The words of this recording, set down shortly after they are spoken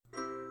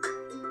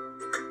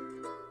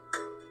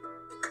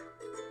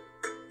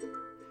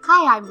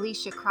Hi, I'm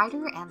Lecia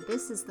Kreider, and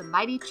this is the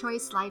Mighty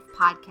Choice Life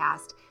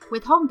podcast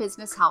with home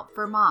business help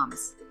for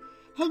moms.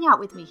 Hang out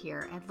with me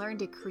here and learn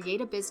to create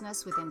a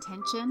business with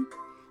intention,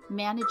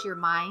 manage your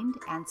mind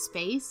and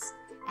space,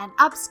 and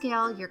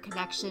upscale your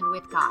connection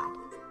with God.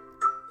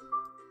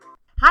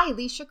 Hi,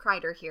 Lecia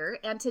Kreider here,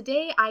 and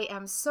today I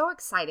am so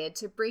excited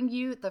to bring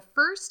you the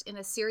first in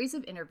a series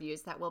of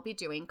interviews that we'll be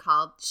doing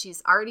called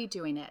She's Already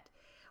Doing It,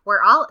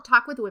 where I'll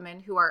talk with women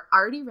who are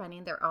already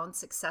running their own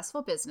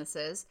successful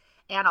businesses,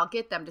 and I'll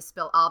get them to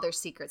spill all their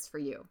secrets for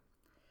you.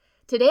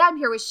 Today I'm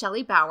here with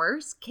Shellie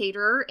Bowers,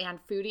 caterer and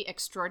foodie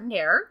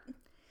extraordinaire.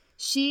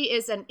 She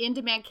is an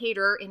in-demand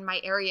caterer in my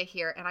area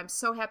here, and I'm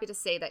so happy to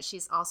say that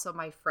she's also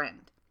my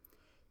friend.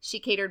 She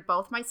catered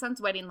both my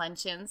son's wedding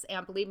luncheons,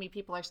 and believe me,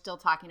 people are still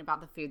talking about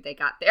the food they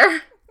got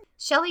there.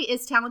 Shellie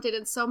is talented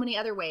in so many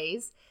other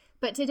ways,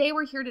 but today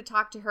we're here to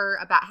talk to her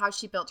about how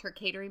she built her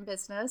catering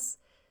business.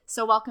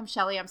 So welcome,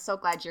 Shellie. I'm so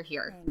glad you're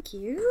here. Thank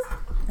you.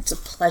 It's a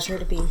pleasure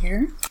to be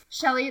here.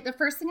 Shellie, the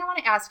first thing I want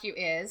to ask you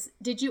is,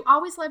 did you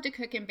always love to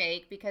cook and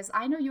bake? Because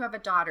I know you have a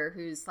daughter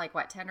who's like,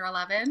 10 or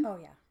 11? Oh,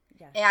 yeah.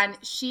 Yes. And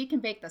she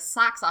can bake the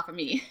socks off of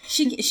me.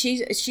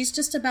 She's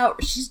just about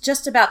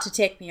to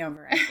take me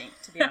over, I think,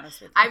 to be honest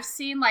with you. I've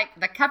seen like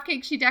the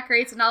cupcakes she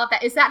decorates and all of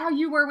that. Is that how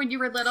you were when you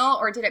were little,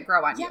 or did it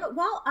grow on you? Yeah,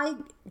 well,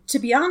 to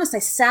be honest, I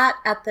sat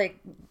at the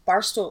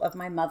bar stool of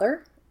my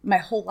mother my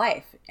whole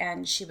life,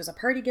 and she was a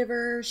party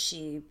giver.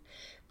 She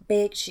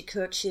baked, she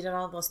cooked, she did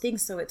all those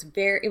things. So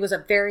it was a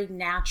very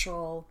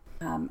natural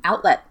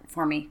outlet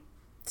for me.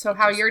 So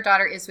how your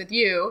daughter is with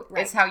you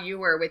is how you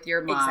were with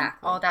your mom.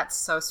 Exactly. Oh, that's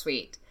so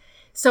sweet.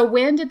 So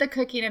when did the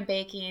cooking and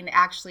baking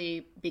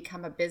actually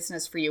become a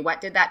business for you?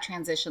 What did that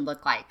transition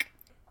look like?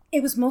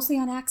 It was mostly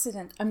on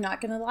accident. I'm not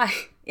going to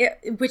lie.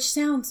 Which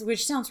sounds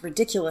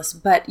ridiculous,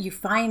 but you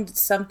find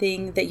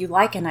something that you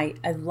like, and I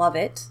love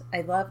it.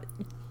 I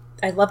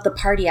love the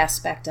party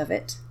aspect of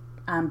it.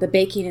 The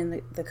baking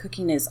and the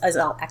cooking is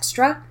all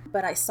extra,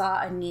 but I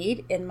saw a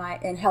need in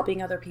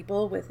helping other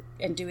people with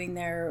and doing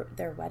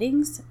their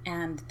weddings,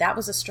 and that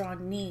was a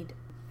strong need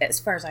as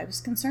far as I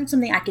was concerned.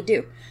 Something I could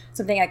do,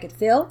 something I could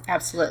fill.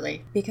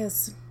 Absolutely.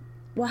 Because,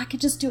 well, I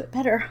could just do it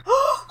better.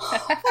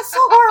 That's so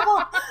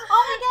horrible.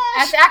 Oh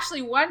my gosh. That's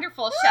actually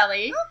wonderful,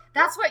 Shellie.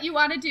 That's what you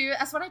want to do.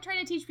 That's what I try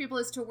to teach people,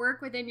 is to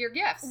work within your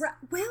gifts.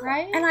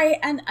 Right?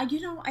 And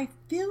I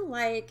feel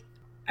like,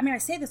 I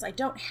say this, I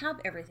don't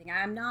have everything.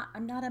 I'm not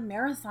a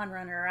marathon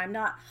runner. I'm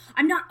not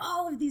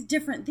all of these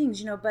different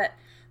things, but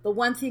the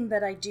one thing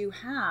that I do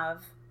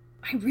have,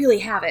 I really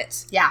have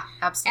it. Yeah,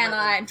 absolutely. And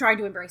I'm trying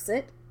to embrace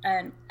it.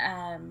 And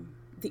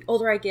the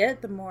older I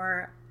get, the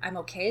more I'm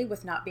okay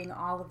with not being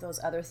all of those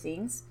other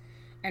things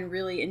and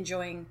really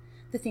enjoying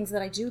the things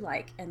that I do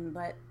like, and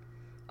let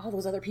all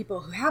those other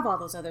people who have all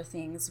those other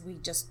things, we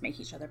just make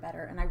each other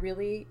better. And I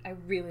really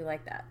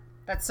like that.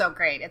 That's so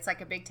great. It's like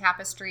a big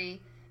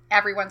tapestry.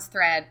 Everyone's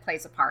thread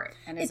plays a part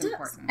and is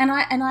important. And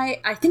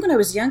I think when I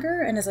was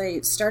younger and as I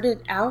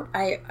started out,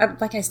 I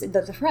like I said,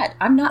 the thread.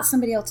 I'm not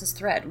somebody else's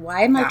thread.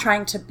 Why am I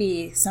trying to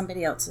be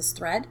somebody else's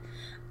thread?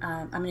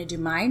 I'm going to do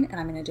mine, and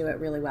I'm going to do it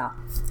really well.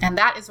 And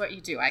that is what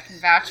you do. I can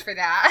vouch for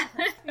that.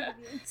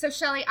 So,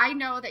 Shellie, I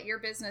know that your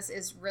business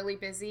is really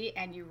busy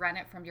and you run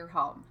it from your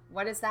home.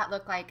 What does that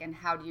look like, and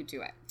how do you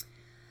do it?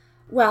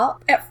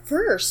 Well, at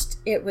first,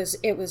 it was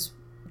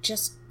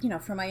just,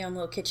 for my own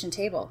little kitchen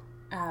table.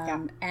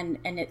 And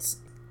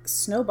it's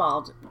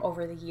snowballed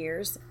over the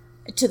years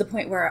to the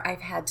point where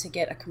I've had to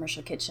get a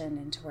commercial kitchen,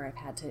 and to where I've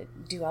had to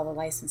do all the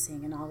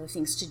licensing and all the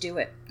things to do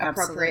it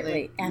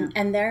appropriately.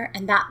 And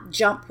that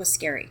jump was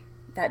scary.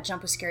 That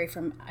jump was scary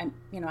from, I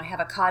have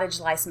a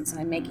cottage license,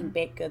 and I'm making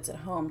baked goods at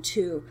home,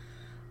 to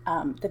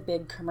the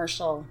big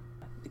commercial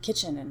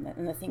kitchen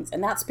and the things.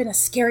 And that's been a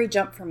scary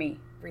jump for me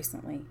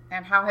recently.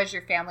 And how has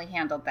your family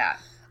handled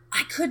that?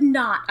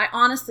 I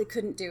honestly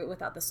couldn't do it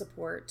without the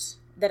support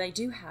that I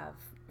do have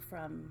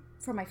from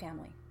my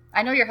family.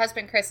 I know your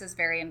husband, Chris, is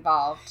very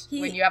involved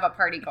when you have a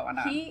party going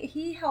on.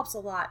 He helps a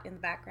lot in the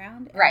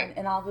background, right,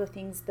 and all the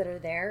things that are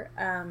there.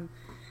 And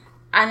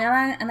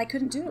I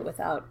couldn't do it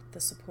without the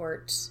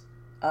support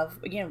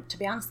of, to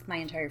be honest, my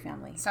entire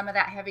family. Some of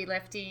that heavy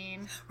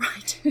lifting.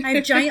 Right. I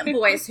have giant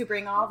boys who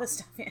bring all this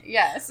stuff in.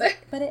 Yes.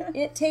 But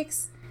it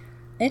takes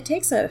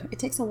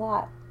a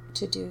lot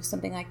to do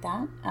something like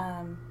that.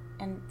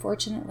 And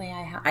fortunately,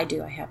 I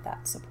have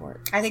that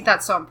support. I think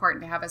that's so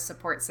important, to have a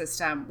support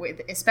system,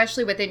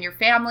 especially within your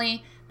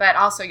family, but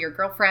also your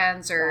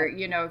girlfriends, or, if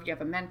you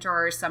have a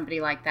mentor or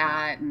somebody like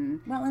that.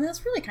 And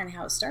that's really kind of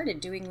how it started,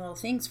 doing little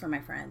things for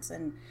my friends.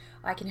 And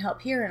I can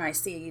help here, and I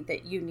see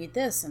that you need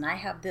this, and I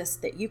have this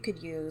that you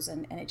could use.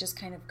 And it just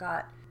kind of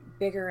got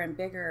bigger and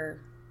bigger,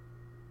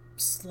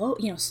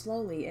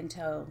 slowly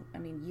until,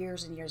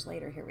 years and years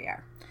later, here we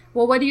are.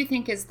 Well, what do you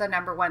think is the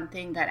number one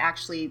thing that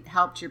actually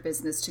helped your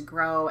business to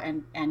grow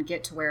and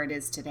get to where it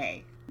is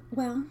today?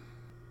 Well,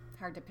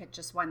 hard to pick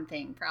just one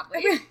thing,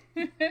 probably.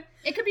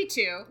 It could be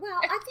two. Well,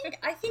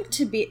 I think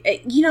to be,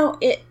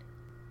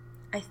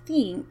 I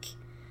think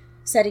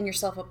setting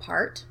yourself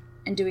apart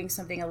and doing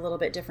something a little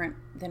bit different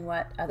than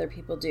what other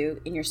people do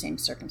in your same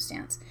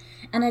circumstance.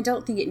 And I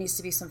don't think it needs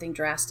to be something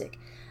drastic.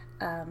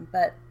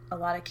 But a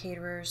lot of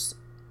caterers,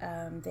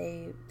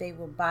 they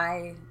will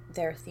buy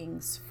their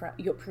things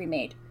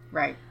pre-made.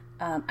 Right.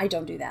 I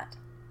don't do that.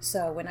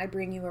 So when I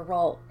bring you a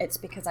roll, it's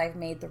because I've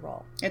made the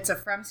roll. It's a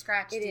from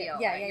scratch deal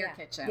at your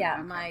kitchen. Yeah,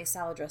 okay. My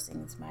salad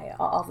dressings,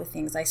 all the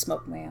things. I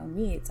smoke my own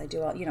meats. I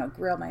do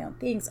grill my own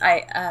things.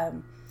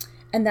 And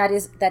that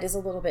is a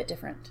little bit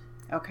different.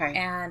 Okay.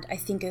 And I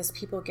think as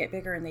people get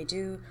bigger and they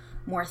do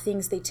more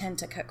things, they tend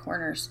to cut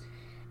corners,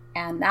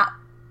 and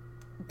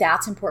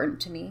that's important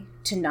to me,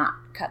 to not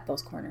cut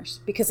those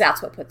corners, because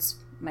that's what puts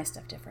my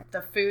stuff different.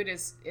 The food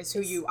is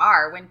who you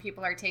are. When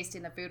people are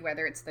tasting the food,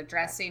 whether it's the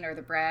dressing or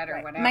the bread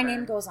or whatever. My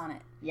name goes on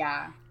it.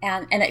 Yeah.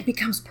 And it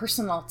becomes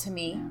personal to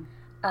me.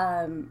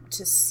 Yeah.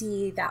 To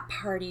see that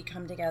party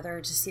come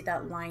together, to see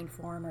that line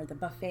form, or the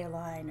buffet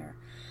line, or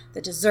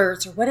the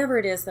desserts, or whatever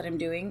it is that I'm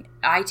doing,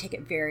 I take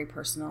it very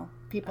personal.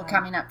 People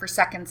coming up for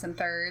seconds and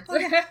thirds. Oh,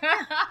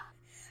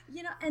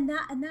 yeah. And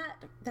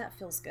that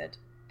feels good.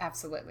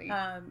 Absolutely.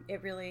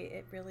 It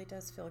really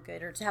does feel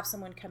good. Or to have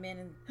someone come in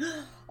and,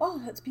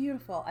 oh, that's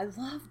beautiful. I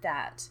love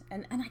that.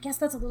 And I guess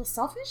that's a little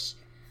selfish,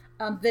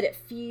 that it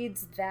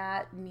feeds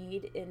that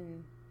need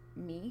in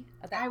me.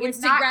 I would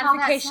not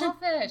gratification. Call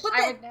that selfish.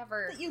 I would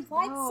never. That you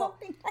like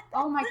something like that.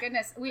 Oh my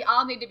goodness. We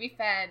all need to be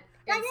fed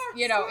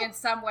in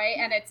some way.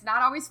 And it's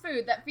not always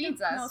food that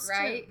feeds us,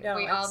 right? No,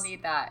 we all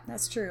need that.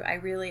 That's true. I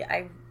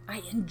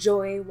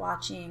enjoy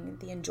watching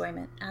the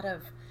enjoyment out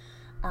of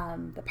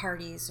the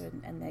parties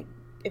and the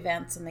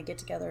events and the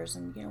get-togethers,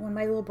 and when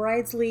my little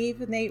brides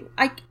leave and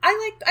I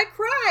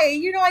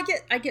cry.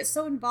 I get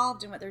so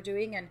involved in what they're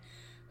doing and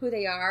who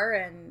they are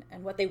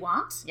and what they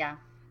want. Yeah.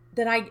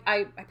 That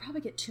I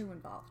probably get too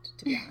involved,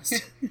 to be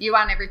honest. You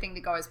want everything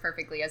to go as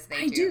perfectly as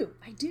they do.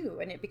 I do,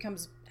 and it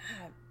becomes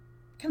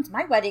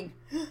my wedding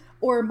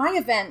or my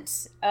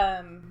event.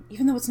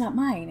 Even though it's not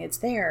mine, it's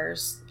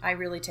theirs. I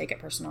really take it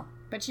personal.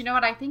 But you know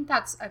what? I think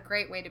that's a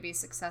great way to be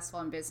successful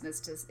in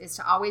business is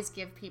to always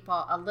give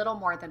people a little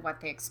more than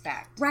what they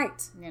expect. Right.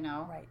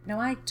 Right. No,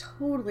 I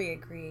totally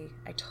agree.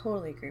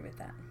 With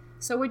that.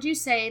 So would you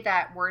say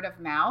that word of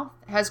mouth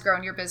has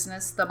grown your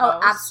business the most?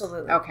 Oh,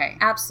 absolutely. Okay.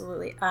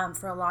 Absolutely.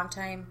 For a long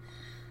time,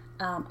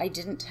 I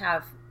didn't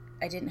have,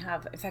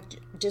 in fact,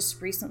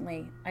 just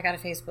recently I got a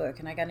Facebook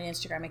and I got an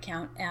Instagram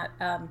account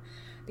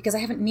because I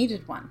haven't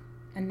needed one.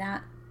 And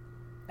that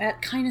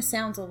kind of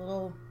sounds a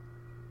little...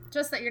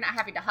 Just that you're not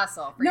having to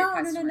hustle for your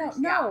customers.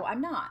 No, I'm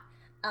not.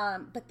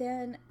 But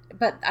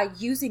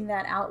using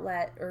that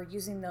outlet, or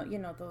using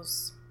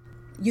those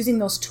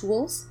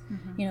tools,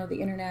 mm-hmm. The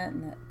internet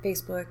and the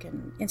Facebook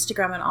and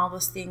Instagram and all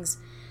those things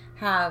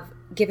have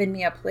given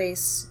me a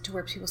place to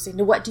where people say,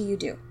 "No, what do you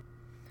do?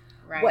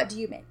 Right. What do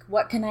you make?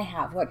 What can I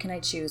have? What can I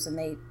choose?"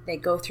 And they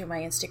go through my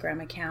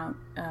Instagram account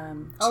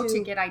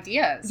to get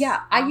ideas.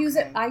 Yeah, I use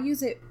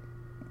it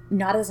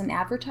not as an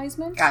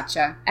advertisement.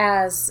 Gotcha.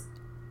 As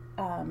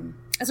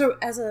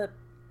a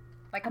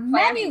like a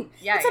menu.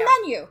 Yeah, it's a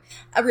menu,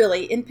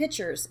 really, in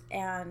pictures.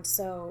 And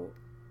so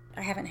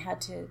I haven't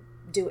had to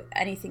do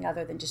anything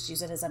other than just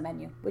use it as a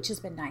menu, which has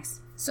been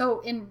nice.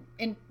 So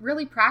in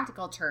really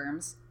practical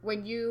terms,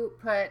 when you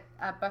put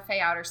a buffet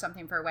out or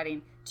something for a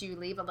wedding, do you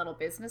leave a little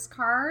business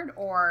card,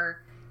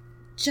 or?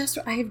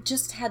 I've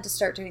just had to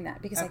start doing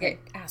that because I get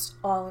asked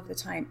all of the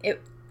time.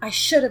 I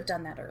should have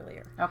done that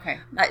earlier. Okay.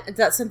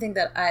 That's something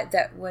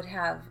that would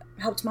have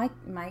helped my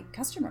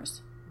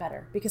customers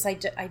better, because I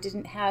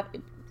didn't have,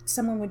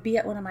 someone would be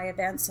at one of my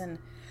events and,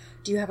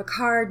 do you have a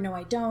card? No,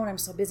 I don't. I'm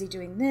so busy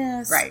doing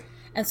this. Right.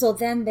 And so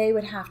then they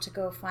would have to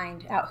go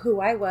find out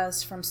who I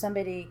was from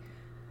somebody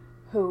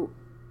who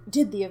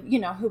did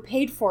who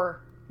paid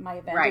for my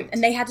event. Right.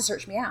 And they had to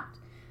search me out.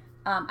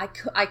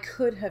 I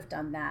could have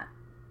done that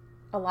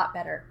a lot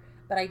better,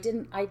 but I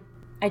didn't.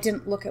 I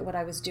didn't look at what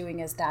I was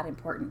doing as that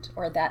important,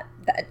 or that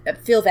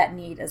feel that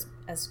need as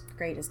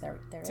great as there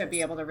is. To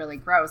be able to really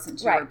grow,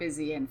 since you were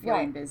busy and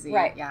feeling busy.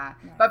 Right. Yeah.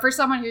 Right. But for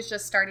someone who's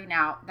just starting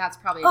out, that's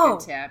probably a good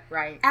tip,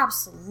 right?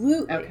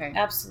 Absolutely. Okay.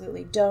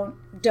 Absolutely. Don't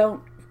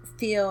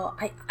feel,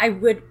 I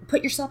would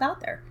put yourself out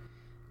there.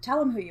 Tell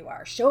them who you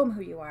are. Show them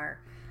who you are.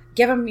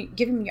 Give them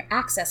your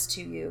access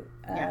to you,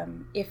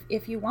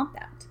 if you want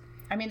that.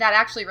 I mean, that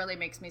actually really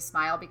makes me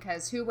smile,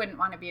 because who wouldn't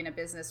want to be in a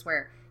business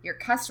where your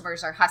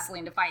customers are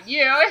hustling to find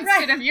you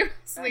instead of you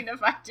hustling to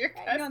find your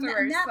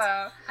customers?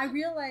 I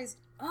realized,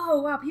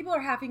 oh, wow, people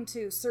are having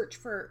to search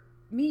for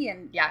me,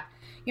 and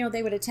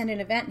they would attend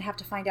an event and have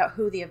to find out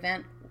who the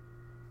event,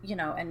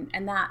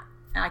 and that,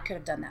 I could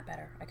have done that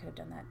better. I could have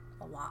done that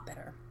a lot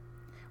better.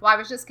 Well, I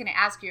was just going to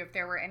ask you if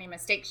there were any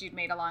mistakes you'd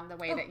made along the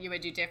way that you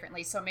would do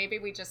differently. So maybe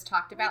we just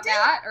talked about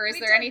that, or is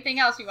there anything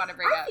else you want to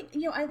bring up?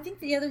 I think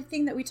the other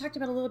thing that we talked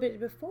about a little bit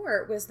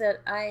before was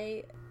that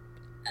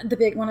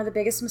one of the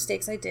biggest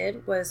mistakes I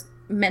did was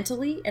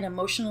mentally and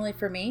emotionally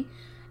for me,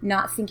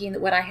 not thinking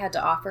that what I had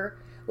to offer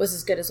was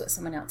as good as what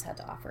someone else had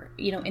to offer,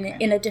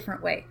 in a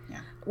different way.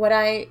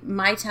 Yeah.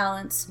 My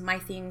talents, my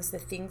things, the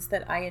things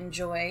that I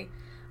enjoy,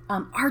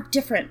 are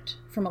different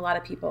from a lot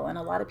of people. And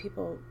a lot of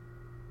people,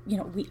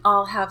 we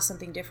all have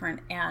something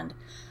different. And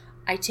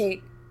I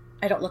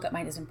don't look at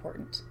mine as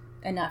important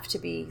enough to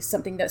be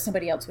something that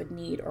somebody else would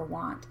need or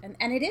want.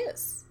 And it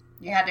is.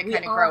 You had to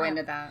kind of grow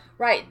into that.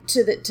 Right.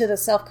 To the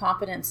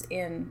self-confidence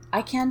in,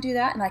 I can do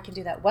that and I can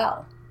do that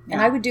well. Yeah.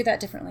 And I would do that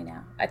differently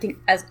now. I think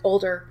as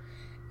older,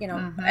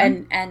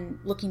 and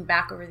looking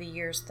back over the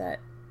years, that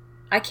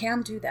I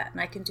can do that and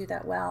I can do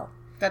that well.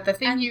 That the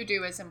thing you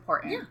do is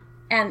important. Yeah.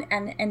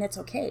 And it's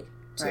okay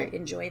to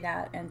enjoy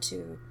that and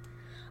to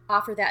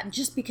offer that. And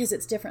just because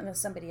it's different than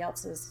somebody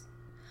else's,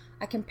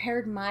 I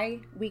compared my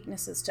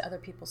weaknesses to other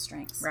people's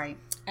strengths. Right.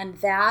 And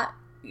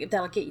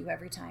that'll get you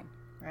every time.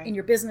 Right. In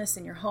your business,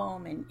 in your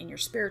home, in your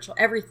spiritual,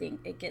 everything,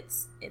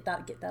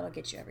 that'll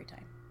get you every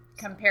time.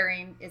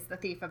 Comparing is the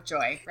thief of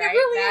joy, right? It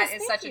really that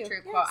is. is such a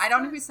true quote. I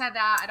don't know who said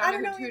that. I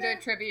don't know who to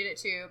attribute it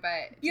to,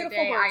 but Beautiful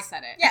today words. I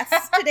said it.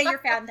 Yes, today you're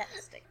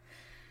fantastic.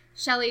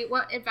 Shellie,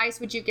 what advice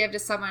would you give to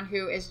someone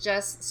who is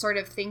just sort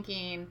of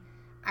thinking,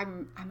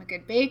 I'm a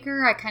good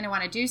baker, I kind of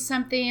want to do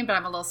something, but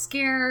I'm a little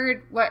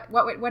scared?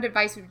 What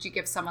advice would you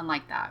give someone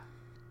like that?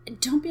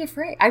 Don't be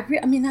afraid. I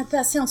mean,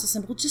 that sounds so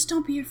simple. Just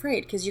don't be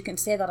afraid, because you can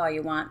say that all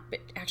you want,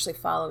 but actually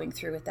following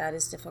through with that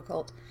is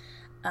difficult.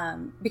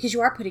 Because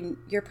you're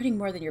putting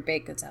more than your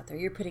baked goods out there.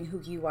 You're putting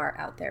who you are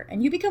out there,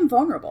 and you become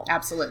vulnerable.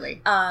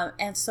 Absolutely.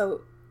 And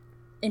so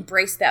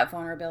embrace that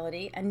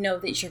vulnerability and know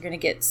that you're going to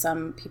get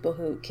some people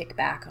who kick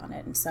back on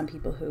it and some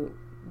people who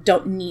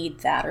don't need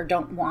that or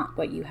don't want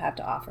what you have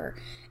to offer.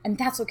 And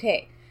that's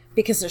okay,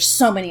 because there's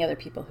so many other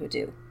people who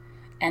do.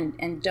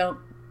 And don't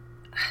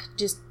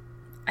just,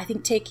 I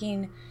think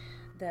taking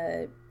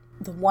the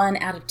 1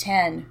 out of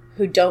 10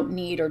 who don't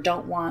need or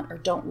don't want or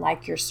don't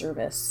like your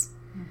service,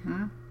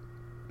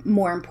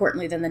 more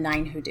importantly than the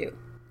 9 who do.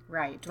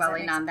 Right.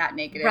 Dwelling on that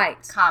negative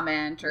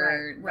comment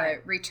or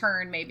the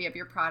return maybe of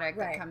your product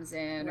that comes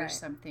in or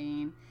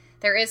something.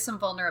 There is some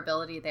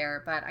vulnerability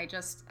there, but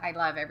I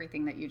love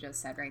everything that you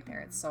just said right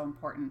there. It's so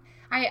important.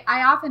 I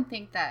often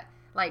think that,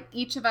 like,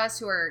 each of us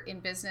who are in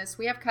business,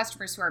 we have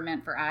customers who are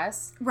meant for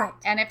us. Right.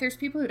 And if there's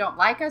people who don't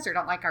like us or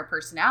don't like our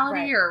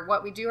personality or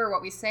what we do or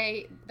what we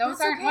say,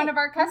 those aren't one of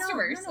our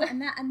customers. No.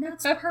 And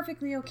that's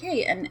perfectly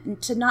okay.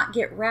 And to not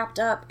get wrapped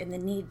up in the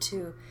need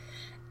to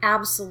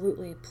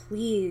absolutely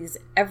please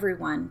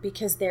everyone,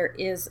 because there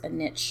is a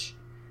niche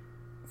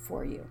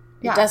for you.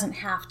 It doesn't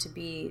have to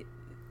be,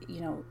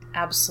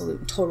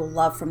 absolute total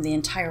love from the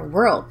entire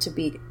world to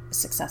be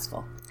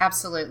successful.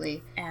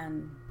 Absolutely.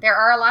 And there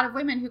are a lot of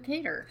women who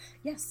cater.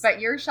 Yes. But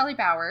you're Shellie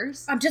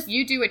Bowers.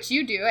 You do what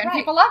you do, and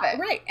people love it.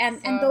 Right.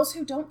 And those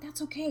who don't,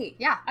 that's okay.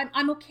 Yeah.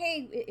 I'm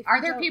okay. If are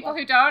there people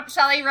who don't,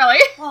 Shellie, really?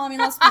 Well, I mean,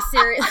 let's be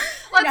serious.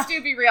 Let's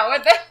be real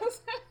with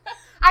this.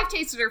 I've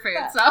tasted her food,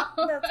 so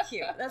that's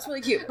cute. That's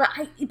really cute.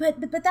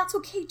 But that's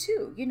okay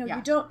too.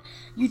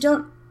 You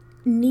don't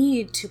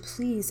need to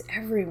please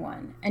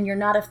everyone, and you're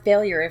not a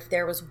failure if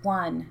there was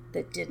one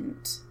that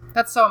didn't.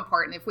 That's so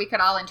important. If we could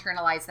all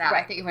internalize that,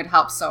 I think it would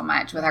help so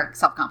much with our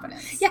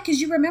self-confidence. Yeah,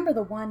 because you remember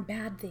the one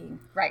bad thing,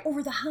 right,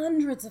 over the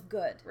hundreds of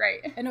good,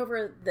 right, and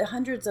over the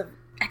hundreds of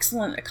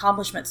excellent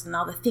accomplishments and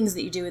all the things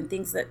that you do and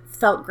things that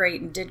felt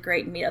great and did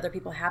great and made other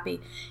people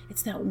happy.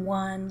 It's that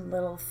one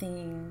little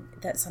thing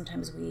that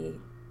sometimes we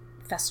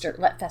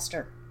let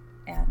fester,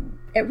 and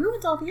it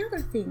ruins all the other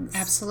things.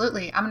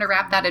 Absolutely. I'm going to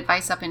wrap that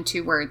advice up in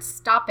 2 words.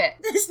 Stop it.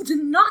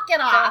 Knock it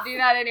off. Don't do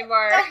that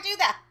anymore. Don't do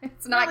that.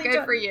 It's not really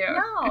good for you.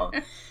 No.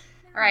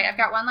 All right, I've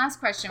got one last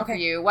question for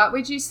you. What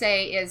would you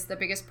say is the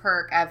biggest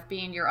perk of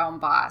being your own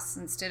boss?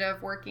 Instead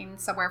of working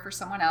somewhere for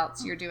someone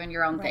else, you're doing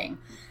your own thing.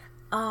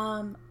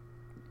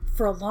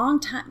 For a long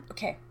time,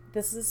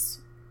 this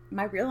is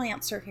my real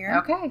answer here.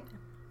 Okay.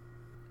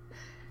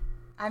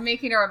 I'm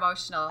making her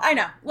emotional. I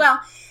know. Well,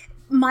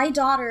 my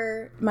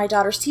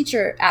daughter's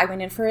teacher, I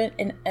went in for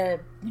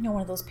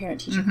one of those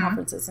parent-teacher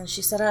conferences, and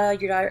she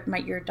said,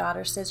 your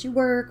daughter says you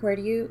work. Where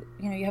do you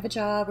have a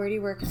job? Where do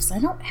you work? And I said,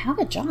 I don't have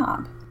a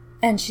job.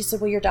 And she said,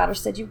 well, your daughter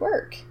said you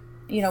work.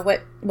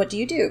 What do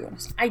you do?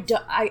 And I said,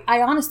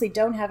 I honestly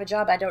don't have a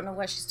job. I don't know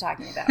what she's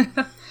talking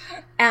about.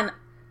 and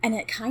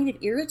it kind of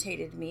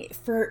irritated me.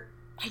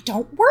 I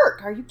don't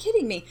work. Are you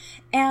kidding me?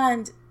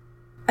 And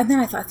then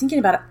I thought, thinking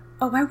about it,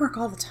 I work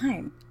all the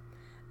time.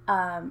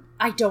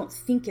 I don't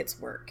think it's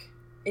work.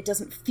 It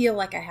doesn't feel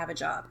like I have a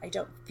job. I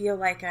don't feel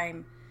like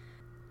I'm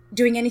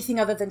doing anything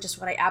other than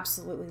just what I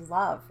absolutely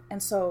love.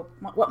 And so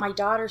what my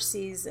daughter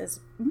sees is,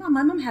 my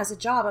mom has a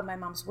job and my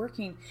mom's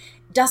working,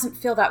 doesn't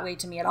feel that way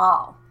to me at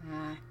all.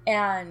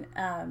 And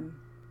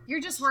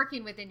you're just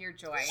working within your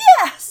joy.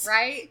 Yes.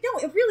 Right? No,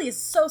 it really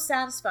is so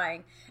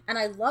satisfying. And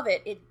I love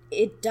it.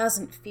 It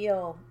doesn't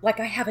feel like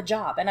I have a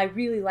job. And I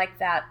really like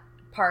that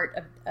part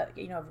of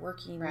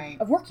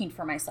working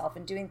for myself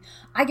and doing.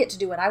 I get to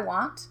do what I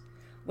want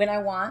when I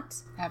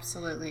want.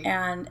 Absolutely.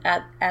 And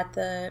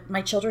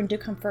my children do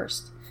come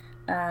first,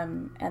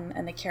 and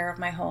the care of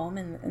my home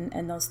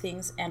and those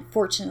things. And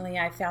fortunately,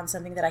 I found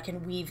something that I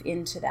can weave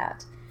into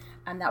that.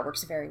 And that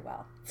works very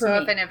well for me.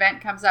 If an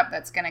event comes up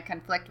that's going to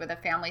conflict with a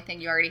family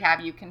thing you already have,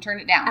 you can turn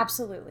it down.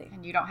 Absolutely.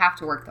 And you don't have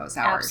to work those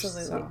hours.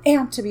 Absolutely. So.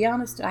 And to be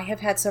honest, I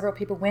have had several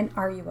people, when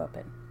are you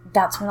open?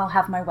 That's when I'll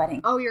have my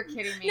wedding. Oh, you're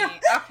kidding me. Yeah.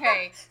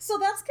 Okay. So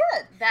that's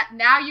good. That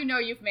now you know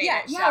you've made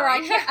it, Yeah,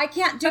 I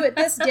can't do it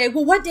this day.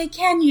 Well, what day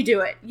can you do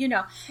it?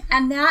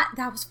 And that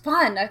was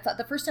fun. I thought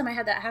the first time I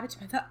had that happen to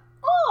me, I thought,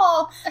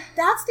 oh,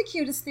 that's the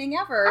cutest thing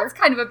ever. That's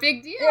kind of a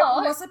big deal.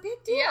 It was a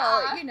big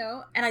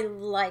deal, and I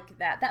like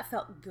that. That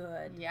felt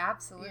good. Yeah,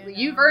 absolutely.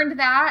 You've earned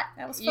that.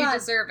 That was fun. You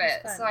deserve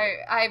it. So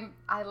I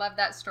love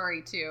that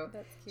story too.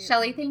 That's cute.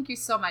 Shellie, thank you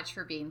so much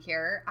for being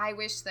here. I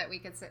wish that we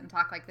could sit and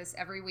talk like this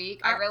every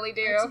week. I really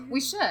do.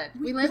 We should.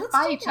 We live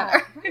by each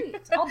other. Right.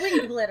 I'll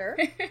bring glitter.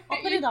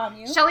 I'll put it on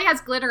you. Shellie has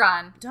glitter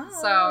on. Duh.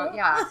 So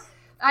yeah.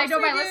 I know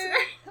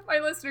my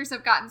listeners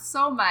have gotten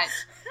so much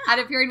out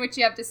of hearing what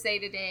you have to say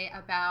today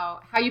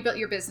about how you built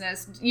your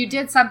business. You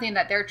did something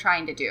that they're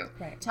trying to do.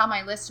 Right. Tell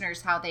my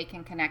listeners how they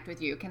can connect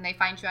with you. Can they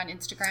find you on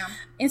Instagram?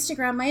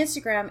 My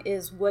Instagram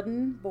is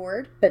wooden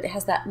board, but it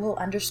has that little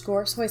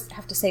underscore. So I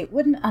have to say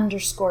wooden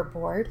underscore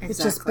board,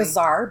 which is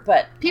bizarre,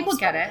 but people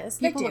get it.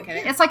 People get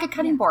it. It's like a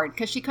cutting board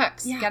because she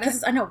cooks. Yeah, get it?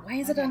 I know. Why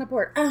is it on a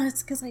board?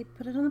 It's because I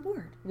put it on a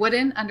board.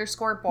 Wooden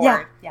underscore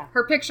board. Yeah.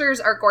 Her pictures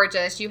are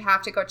gorgeous. You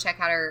have to go check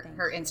out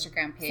her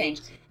Instagram page.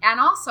 And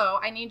also,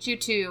 I need you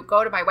to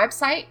go to my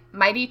website,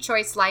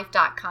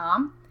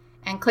 mightychoicelife.com,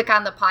 and click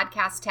on the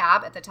podcast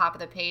tab at the top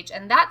of the page.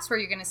 And that's where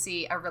you're going to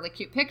see a really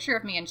cute picture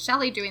of me and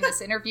Shellie doing this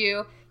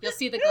interview. You'll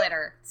see the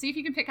glitter. See if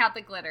you can pick out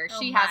the glitter.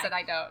 She has it,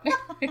 I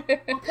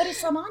don't. I'll put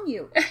some on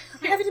you. I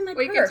have it in my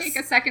purse. We can take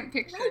a second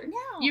picture. Right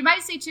now. You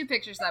might see 2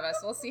 pictures of us.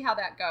 We'll see how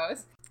that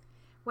goes.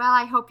 Well,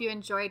 I hope you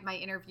enjoyed my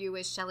interview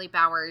with Shellie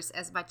Bowers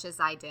as much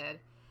as I did.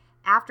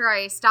 After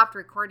I stopped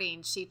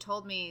recording, she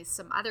told me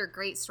some other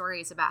great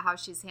stories about how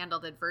she's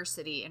handled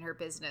adversity in her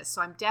business.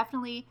 So I'm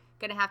definitely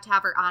going to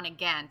have her on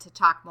again to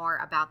talk more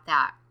about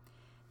that.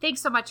 Thanks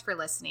so much for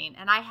listening.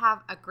 And I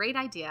have a great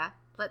idea.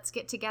 Let's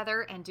get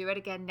together and do it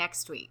again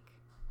next week.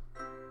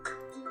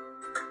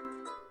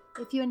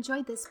 If you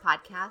enjoyed this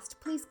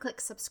podcast, please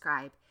click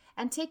subscribe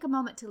and take a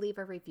moment to leave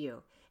a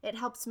review. It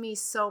helps me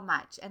so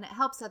much, and it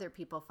helps other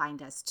people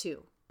find us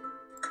too.